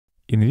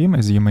In Vim,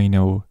 as you may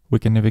know, we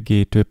can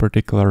navigate to a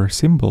particular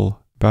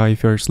symbol by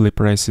firstly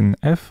pressing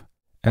F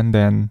and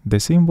then the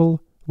symbol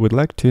we'd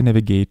like to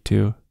navigate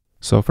to.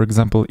 So for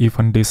example, if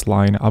on this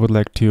line I would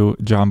like to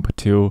jump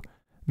to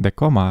the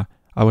comma,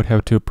 I would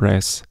have to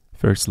press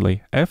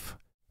firstly F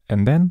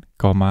and then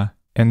comma.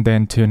 And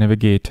then to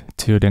navigate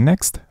to the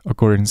next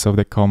occurrence of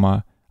the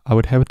comma, I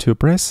would have to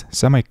press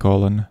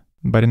semicolon.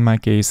 But in my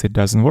case it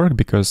doesn't work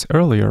because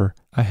earlier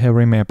I have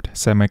remapped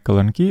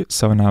semicolon key,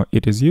 so now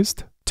it is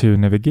used to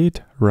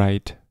navigate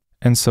right.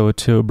 And so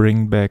to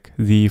bring back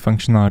the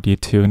functionality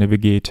to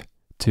navigate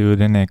to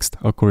the next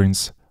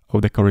occurrence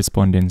of the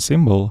corresponding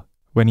symbol,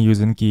 when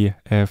using key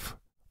F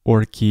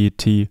or key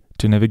T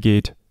to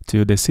navigate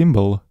to the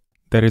symbol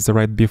that is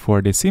right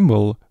before the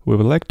symbol we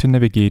would like to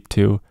navigate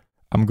to,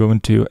 I'm going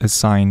to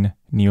assign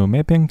new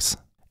mappings,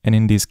 and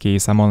in this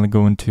case I'm only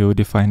going to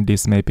define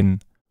this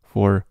mapping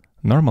for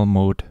normal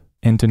mode.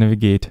 And to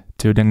navigate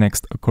to the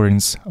next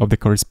occurrence of the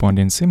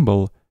corresponding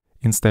symbol,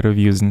 instead of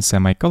using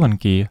semicolon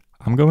key,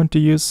 I'm going to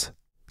use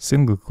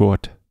single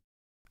quote.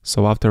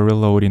 So after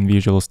reloading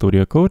Visual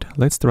Studio Code,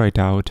 let's try it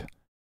out.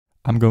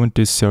 I'm going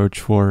to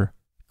search for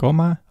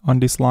comma on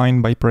this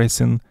line by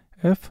pressing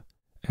F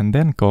and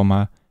then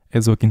comma.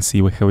 As we can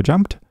see, we have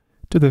jumped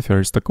to the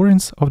first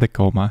occurrence of the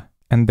comma.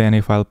 And then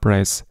if I'll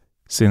press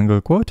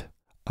single quote,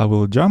 I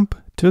will jump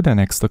to the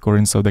next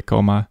occurrence of the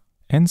comma,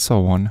 and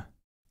so on.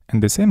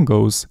 And the same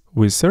goes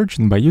with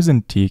searching by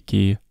using T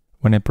key.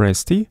 When I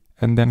press T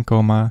and then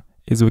comma,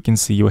 as we can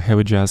see, you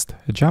have just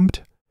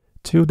jumped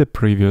to the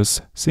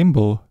previous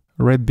symbol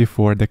right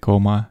before the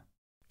comma.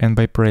 And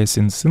by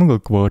pressing single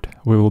quote,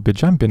 we will be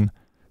jumping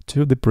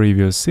to the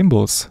previous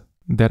symbols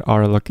that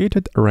are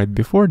located right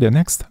before the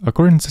next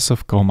occurrences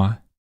of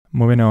comma.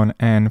 Moving on,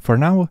 and for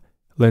now,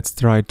 let's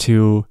try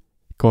to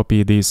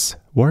copy this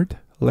word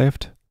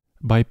left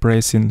by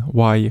pressing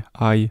Y,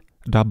 I,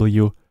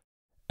 W,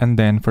 and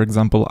then, for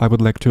example, I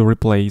would like to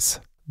replace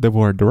the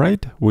word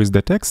right with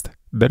the text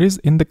that is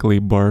in the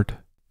clipboard.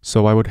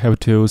 So I would have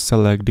to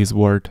select this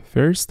word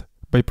first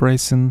by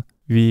pressing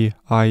V,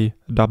 I,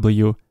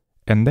 W,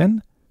 and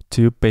then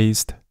to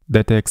paste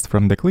the text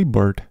from the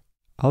clipboard,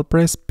 I'll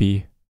press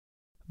P.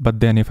 But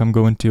then if I'm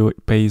going to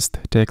paste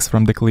text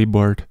from the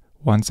clipboard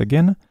once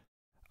again,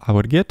 I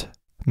would get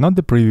not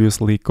the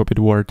previously copied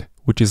word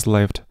which is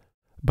left,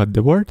 but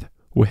the word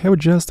we have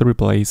just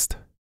replaced.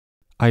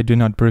 I do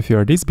not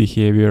prefer this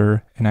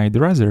behavior, and I'd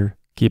rather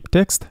keep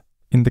text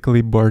in the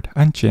clipboard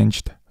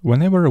unchanged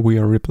whenever we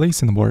are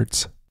replacing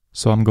words.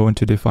 So I'm going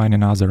to define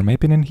another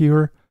mapping in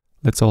here.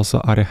 Let's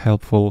also add a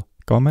helpful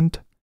comment.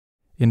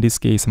 In this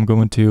case, I'm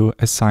going to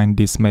assign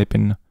this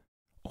mapping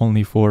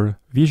only for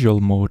visual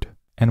mode,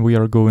 and we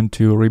are going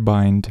to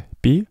rebind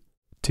P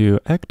to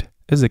act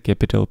as a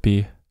capital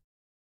P.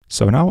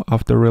 So now,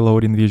 after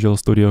reloading Visual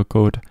Studio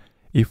Code,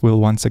 if we'll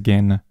once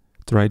again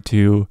try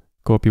to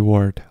copy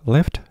word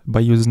left by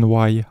using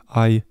Y,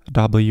 I,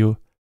 W,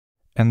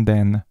 and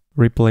then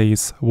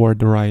replace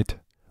word right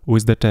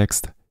with the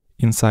text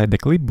inside the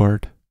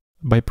clipboard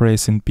by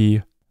pressing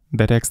P,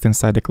 the text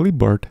inside the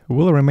clipboard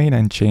will remain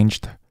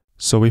unchanged.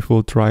 So if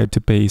we'll try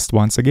to paste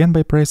once again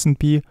by pressing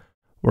P,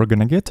 we're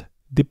gonna get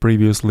the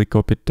previously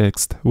copied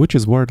text, which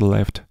is word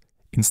left,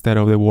 instead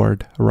of the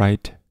word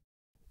right.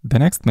 The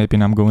next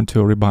mapping I'm going to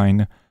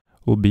rebind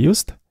will be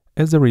used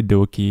as a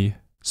redo key.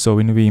 So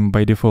in Vim,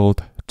 by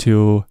default,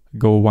 to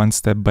go one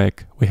step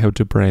back, we have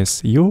to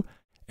press U,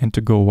 and to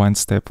go one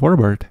step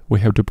forward, we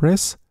have to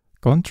press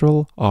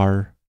Ctrl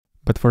R.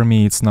 But for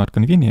me, it's not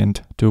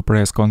convenient to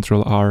press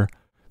Ctrl R,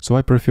 so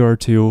I prefer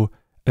to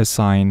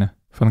assign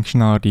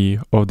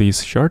functionality of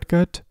this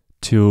shortcut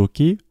to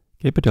key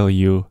capital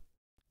U.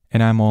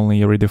 And I'm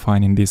only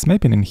redefining this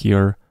mapping in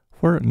here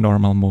for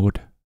normal mode.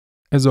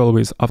 As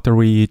always, after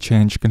we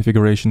change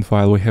configuration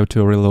file, we have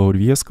to reload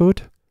VS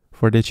Code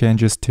for the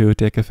changes to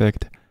take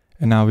effect.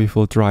 And now if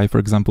we'll try, for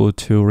example,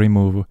 to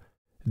remove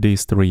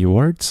these three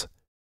words,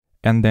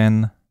 and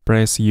then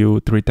press U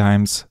 3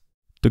 times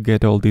to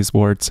get all these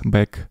words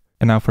back.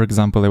 And now, for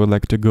example, I would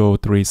like to go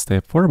 3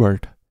 steps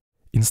forward.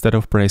 Instead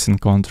of pressing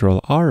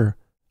Ctrl R,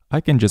 I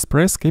can just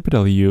press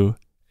capital U.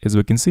 As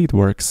we can see, it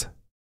works.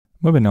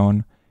 Moving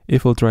on,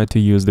 if we'll try to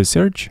use the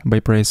search by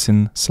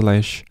pressing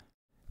 /,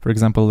 for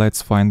example,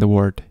 let's find the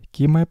word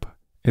keymap.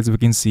 As we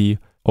can see,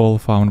 all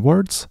found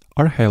words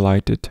are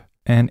highlighted.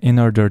 And in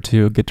order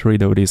to get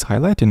rid of this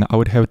highlighting, I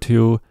would have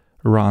to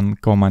run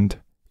command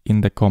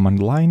in the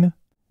command line.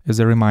 As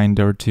a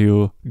reminder,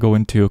 to go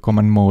into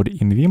command mode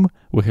in Vim,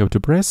 we have to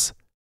press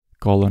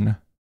colon.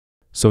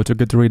 So to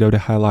get rid of the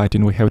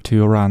highlighting, we have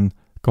to run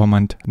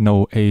command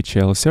no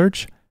AHL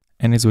search.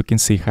 And as we can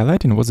see,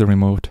 highlighting was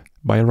removed.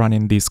 By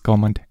running this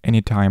command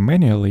anytime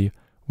manually,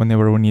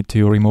 whenever we need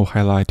to remove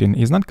highlighting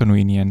is not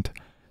convenient.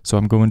 So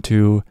I'm going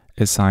to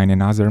assign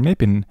another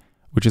mapping,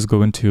 which is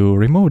going to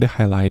remove the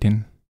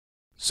highlighting.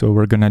 So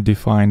we're gonna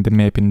define the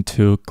mapping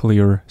to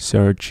clear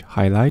search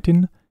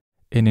highlighting.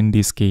 And in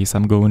this case,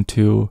 I'm going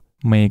to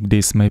make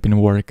this mapping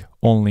work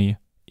only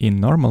in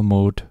normal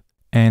mode.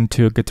 And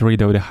to get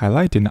rid of the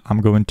highlighting,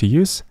 I'm going to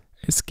use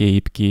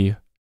escape key.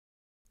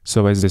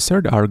 So as the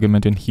third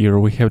argument in here,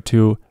 we have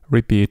to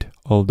repeat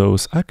all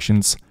those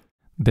actions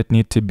that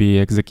need to be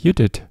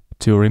executed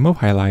to remove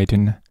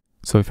highlighting.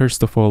 So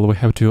first of all, we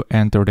have to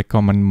enter the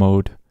command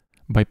mode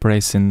by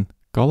pressing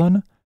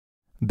colon,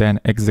 then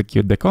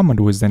execute the command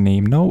with the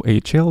name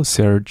nohl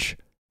search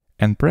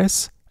and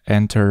press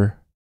enter,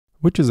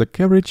 which is a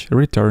carriage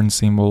return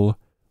symbol.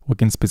 We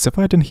can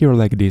specify it in here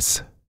like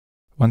this.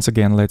 Once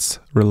again, let's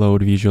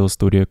reload Visual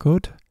Studio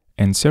Code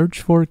and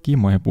search for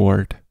keymap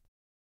word.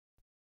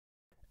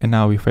 And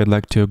now if I'd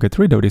like to get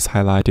rid of this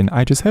highlighting,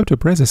 I just have to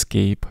press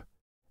escape.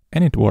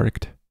 And it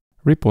worked.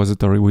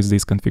 Repository with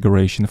this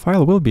configuration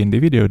file will be in the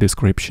video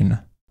description.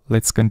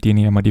 Let's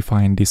continue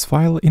modifying this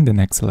file in the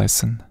next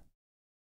lesson.